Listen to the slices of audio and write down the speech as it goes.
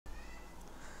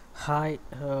Hi,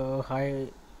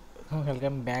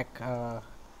 welcome back.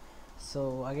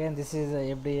 So again, this is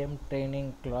a FDM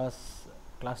training class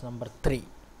number 3.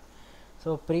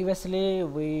 So previously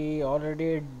we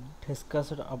already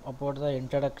discussed about the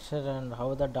introduction and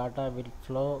how the data will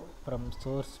flow from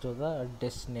source to the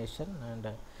destination, and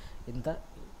in the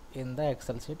in the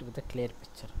Excel sheet with a clear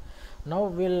picture. Now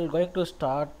we're going to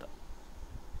start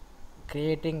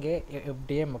creating a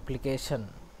FDM application.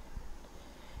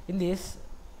 In this,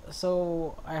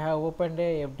 so I have opened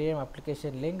a FDM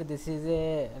application link. This is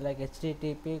a like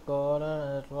http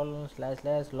colon slash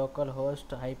slash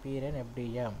localhost Hyperion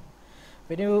FDM.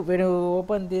 When you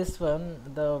open this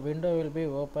one, the window will be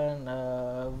open,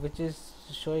 which is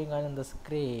showing on the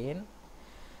screen.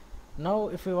 Now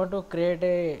if you want to create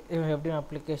a FDM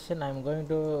application, I'm going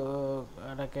to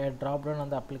like a drop down on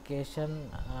the application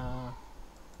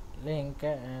link,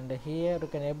 and here you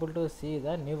can able to see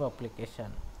the new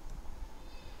application.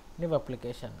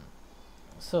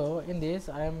 So in this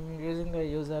I am using a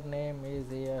username is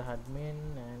here admin,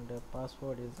 and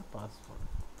password is the password.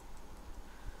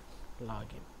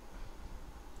 Login.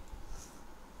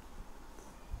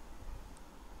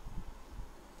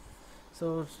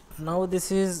 So now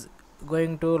this is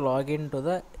going to log into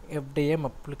the FDM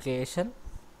application,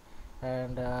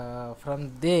 and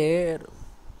from there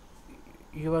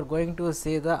you are going to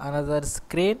see the another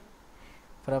screen.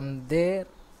 From there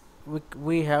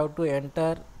we have to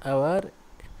enter our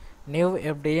new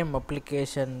FDM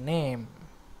application name.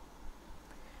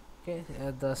 Okay,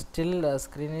 the still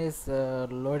screen is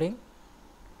loading.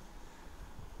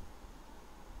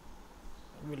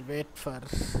 We'll wait for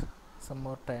some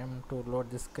more time to load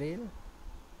the screen.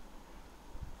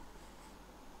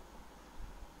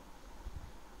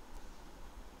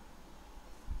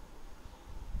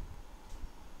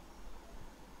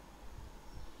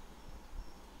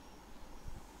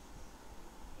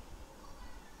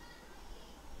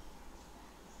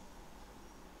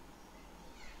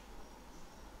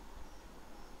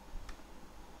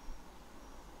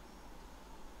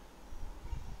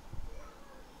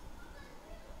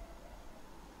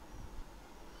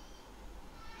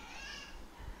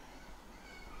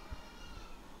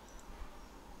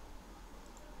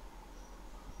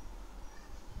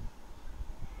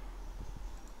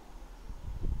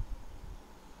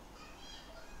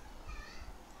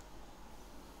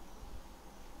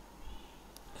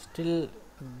 Still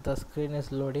the screen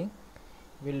is loading.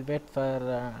 We'll wait for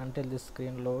until the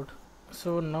screen load.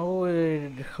 So now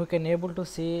we can able to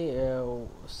see,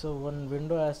 so one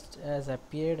window has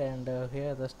appeared, and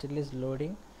here the still is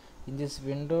loading. In this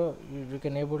window you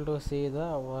can able to see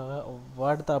the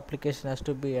what the application has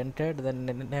to be entered, the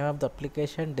name of the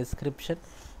application, description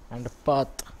and path.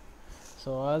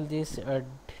 So all these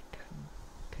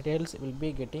details will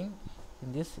be getting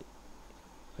in this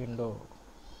window.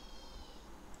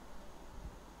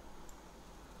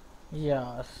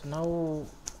 Yes, now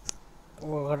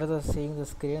what is the seeing the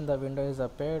screen, the window is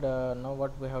appeared. Now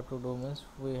what we have to do means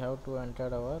we have to enter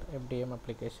our FDM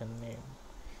application name.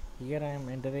 Here I am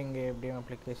entering a FDM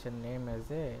application name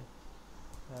as a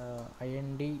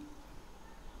IND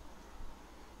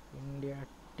India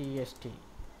TST,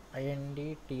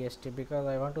 because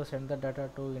I want to send the data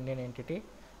to Indian entity.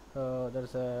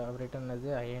 There's a written as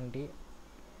a IND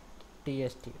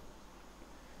TST,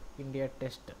 India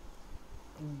test.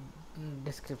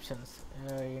 Descriptions,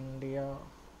 India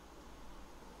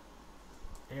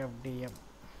FDM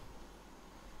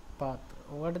path.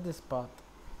 What is this path?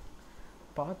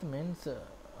 Path means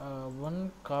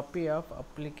one copy of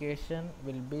application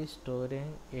will be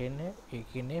storing in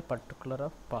a particular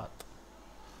of path.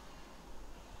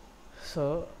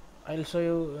 So I'll show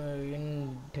you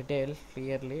in detail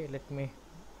clearly. Let me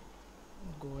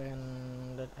go,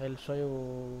 and I'll show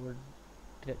you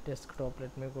desktop.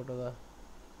 Let me go to the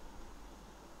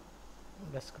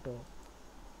desktop.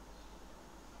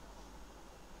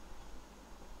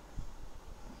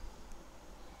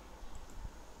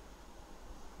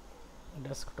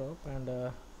 And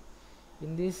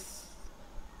in this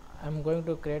I'm going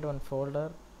to create one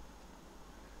folder.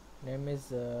 Name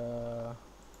is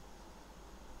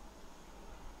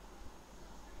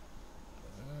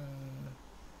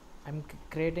I'm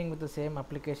creating with the same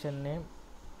application name,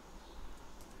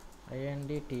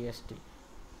 INDTST.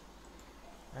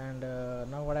 And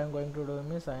now what I'm going to do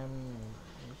is I am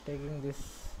taking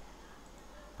this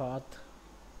path.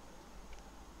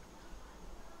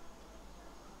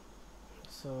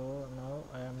 So now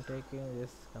I am taking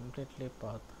this completely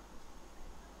path.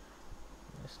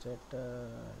 Instead I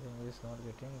think it is not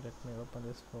getting. Let me open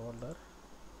this folder.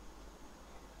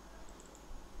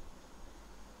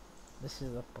 This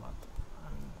is the path.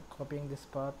 I'm copying this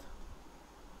path,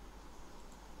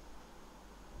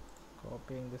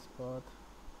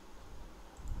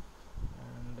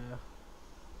 and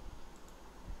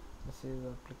this is the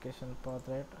application path,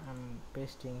 right? I'm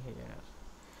pasting here.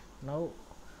 Now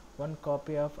one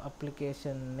copy of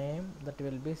application name that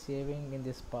will be saving in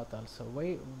this path also.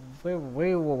 Why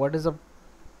what is the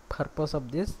purpose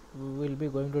of this? We will be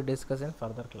going to discuss in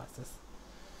further classes.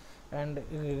 And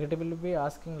it will be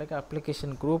asking like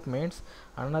application group means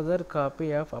another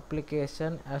copy of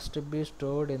application has to be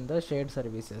stored in the shared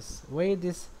services. Why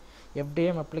this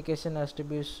FDM application has to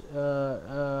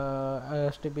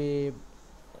be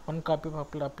one copy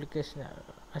of application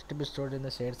has to be stored in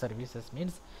the shared services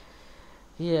means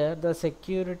here the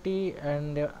security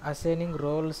and assigning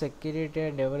role, security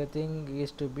and everything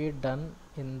is to be done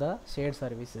in the shared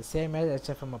services, same as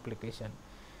HFM application.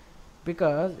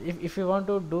 Because if you want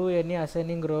to do any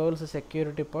assigning roles,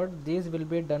 security part, these will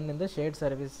be done in the shared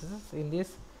services. In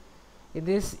this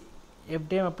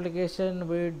FDM application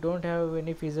we don't have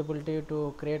any feasibility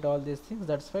to create all these things.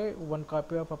 That's why one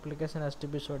copy of application has to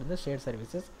be stored in the shared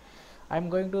services. I'm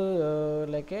going to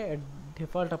like a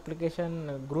default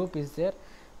application group is there,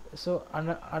 so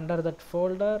under that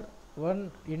folder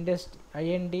one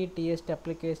IND-TST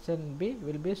application B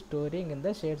will be storing in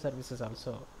the shared services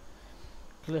also.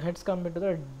 Let's come into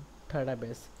the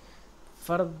database.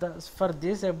 For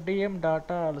this FDM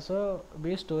data also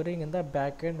be storing in the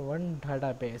backend one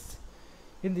database.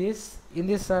 In this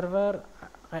server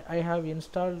I have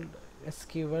installed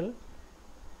SQL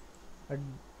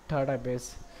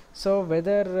database. So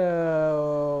whether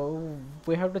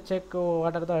we have to check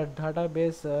what are the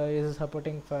database is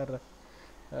supporting for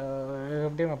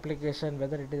FDM application,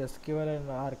 whether it is SQL and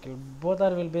Oracle, both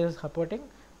are will be supporting.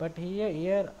 But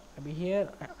here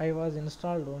I was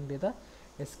installed only the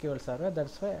SQL server.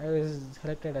 That's why I was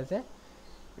selected as a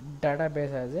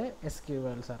database as a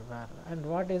SQL server. And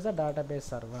what is a database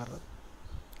server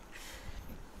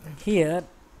here?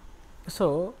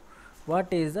 So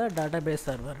what is a database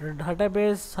server?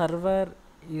 Database server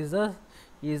is a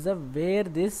where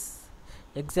this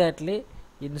exactly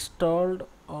installed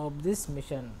of this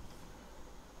mission.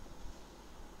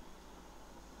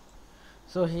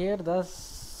 So here the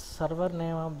server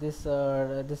name of this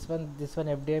one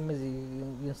FDM is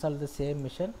installed the same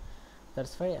mission.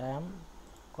 That's why I am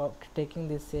taking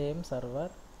the same server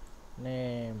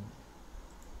name.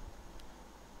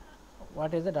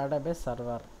 What is the database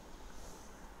server?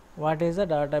 What is the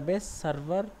database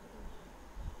server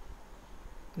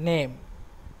name?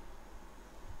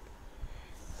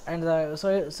 And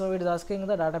so it is asking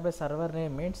the database server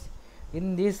name means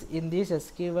in this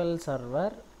SQL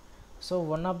server, so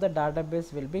one of the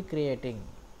database will be creating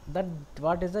that.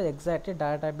 What is the exact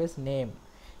database name?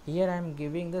 Here I am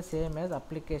giving the same as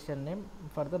application name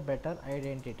for the better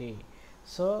identity.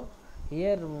 So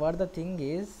here what the thing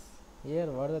is,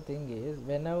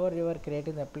 whenever you are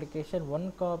creating the application,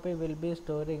 one copy will be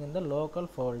storing in the local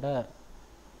folder.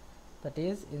 That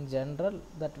is in general,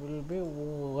 that will be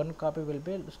one copy will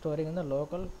be storing in the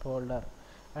local folder,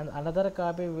 and another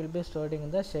copy will be storing in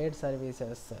the shared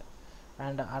services,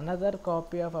 and another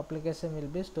copy of application will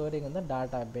be storing in the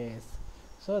database.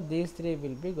 So these three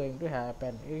will be going to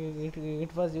happen.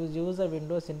 It was user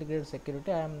Windows integrated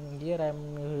security. I am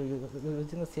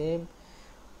using the same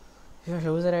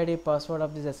user ID password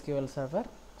of this SQL server.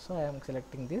 So I am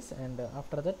selecting this, and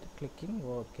after that clicking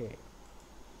OK.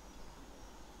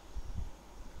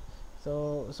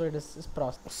 So it is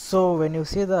process. So when you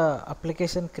see the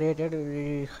application created,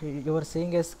 you are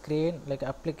seeing a screen like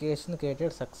application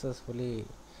created successfully.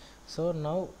 So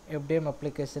now FDM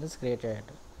application is created.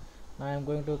 Now I am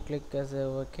going to click as a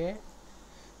OK.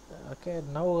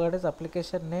 Now what is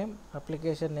application name?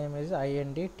 Application name is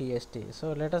IND-TST.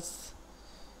 So let us,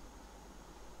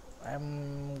 I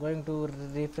am going to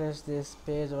refresh this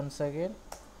page once again.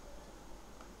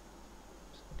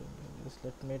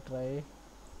 Let me try.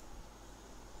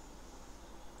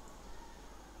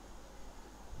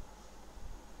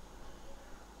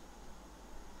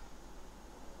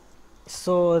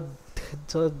 So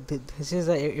this is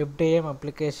a FDM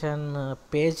application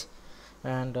page,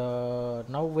 and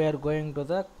now we are going to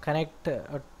the connect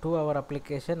to our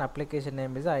application. Application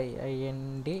name is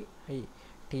IND-TST.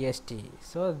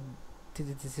 So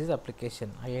this is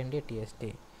application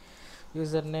IND-TST.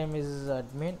 Username is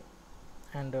admin,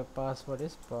 and password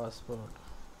is password.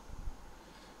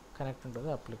 Connecting to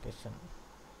the application.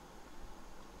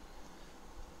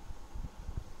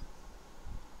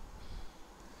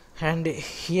 And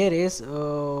here is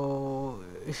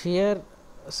here,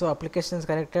 so application is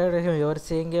connected. You are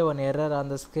seeing one error on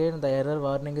the screen. The error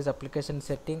warning is application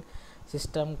setting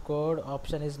system code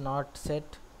option is not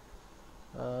set.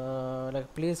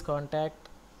 Like please contact,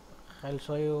 I'll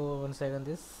show you one second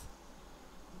this.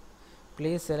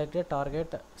 Please select a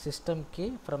target system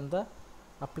key from the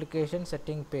application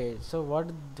setting page. So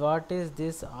what is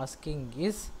this asking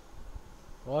is,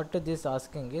 what this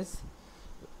asking is,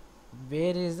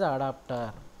 where is the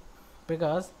adapter,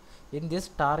 because in this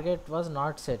target was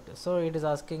not set, so it is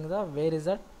asking the where is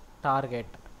the target.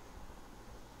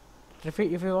 If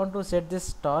you want to set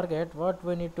this target, what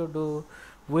we need to do,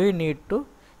 we need to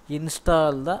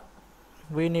install the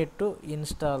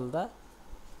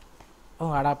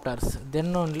adapters,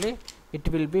 then only it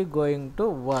will be going to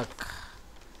work.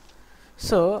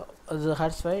 So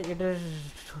that's why it is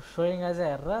showing as an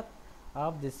error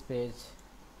of this page.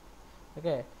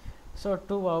 Okay, so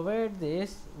to avoid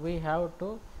this, we have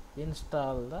to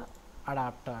install the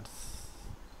adapters,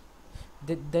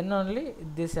 then only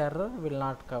this error will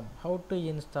not come. How to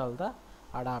install the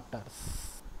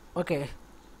adapters? Okay,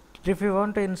 if you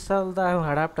want to install the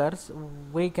adapters,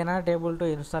 we cannot able to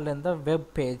install in the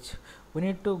web page. We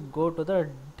need to go to the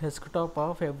desktop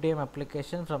of FDM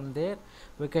application. From there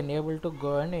we can able to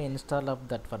go and install up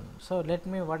that one. So let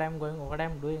me, what I'm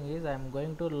doing is I'm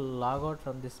going to log out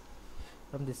from this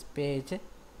page.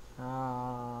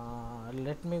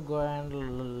 Let me go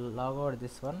and log out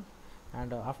this one,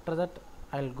 and after that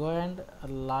I'll go and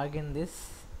log in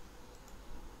this.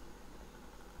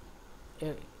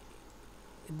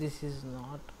 This is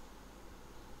not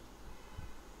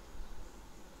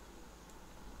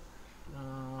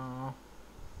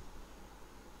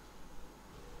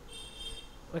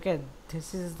okay,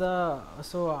 this is the,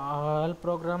 so all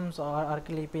programs are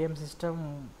Oracle EPM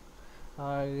system.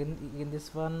 In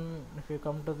this one, if you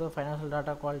come to the financial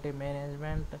data quality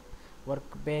management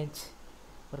workbench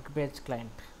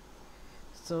client,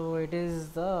 so it is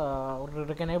the,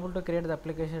 we can able to create the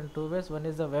application two ways. One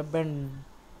is the web and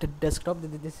desktop.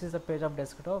 This is the page of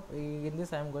desktop. In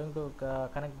this I am going to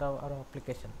connect our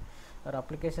application. Our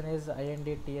application is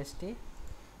INDTST,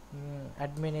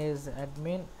 admin is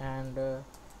admin, and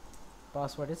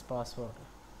password is password.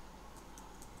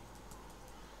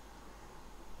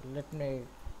 Let me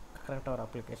connect our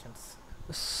applications.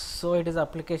 So it is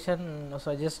application,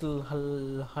 so I just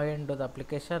high into the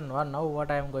application. Now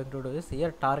what I am going to do is,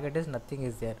 here target is nothing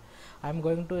is there. I am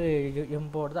going to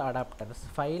import the adapters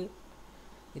file.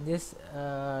 In this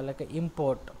like a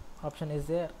import option is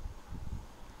there.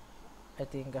 I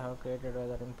think I have created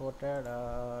whether imported.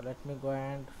 Let me go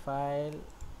and file,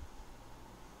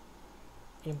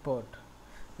 import.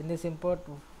 In this import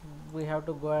we have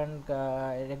to go and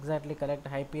exactly collect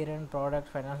Hyperion product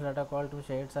financial data call to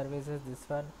shared services. This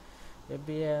one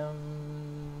FDM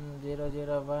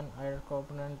 001 added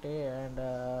component A, and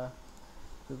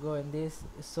you go in this.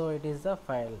 So it is the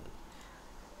file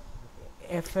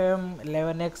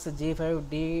fm11x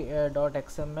g5d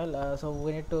 .xml. So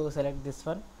we need to select this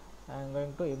one. I am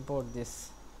going to import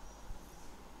this.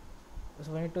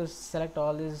 So we need to select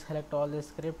all these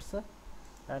scripts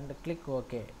and click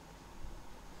OK.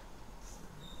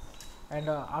 And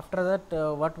after that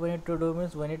what we need to do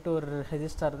means, we need to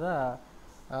register the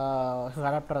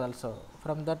adapter also.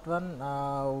 From that one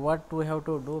what we have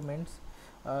to do means,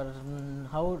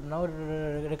 how now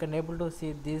we can able to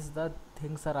see these the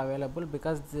things are available,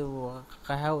 because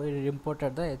I have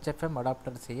imported the HFM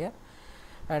adapters here.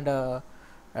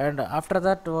 And after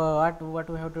that what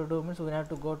we have to do means, we have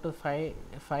to go to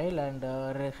file and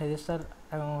register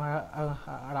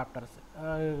adapters.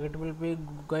 It will be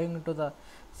going to the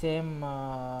same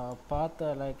path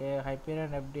like a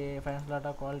Hyperion FDM financial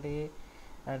data quality,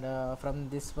 and from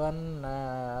this one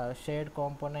shared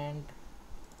component,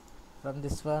 from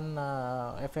this one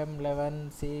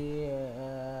FM11C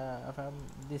FM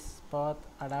this path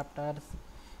adapters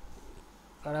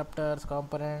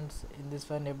components. In this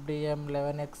one FDM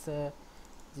 11x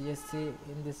GSC.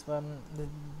 In this one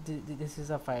this is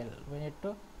a file. We need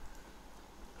to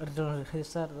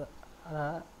register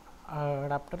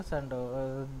adapters, and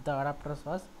the adapters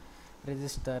was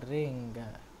registering.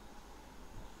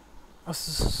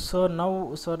 So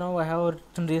now I have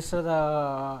to register the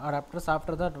adapters.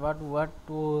 After that what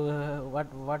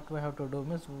we have to do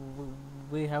means,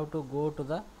 we have to go to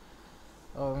the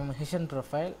mission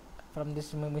profile. From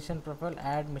this mission profile,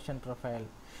 add mission profile.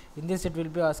 In this it will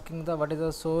be asking the what is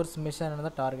the source mission and the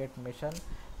target mission.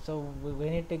 So we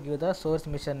need to give the source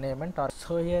mission name and target.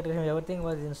 So here everything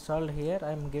was installed. Here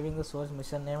I am giving the source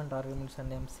mission name and target mission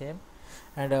name same,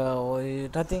 and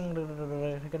nothing.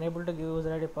 You can able to give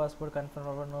user ID, password, confirm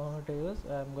or no to use.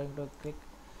 I am going to click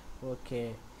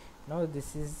OK. Now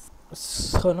this is,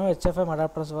 so now HFM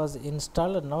adapters was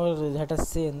installed. Now let us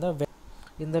see in the web.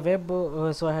 in the web.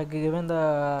 So I have given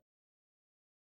the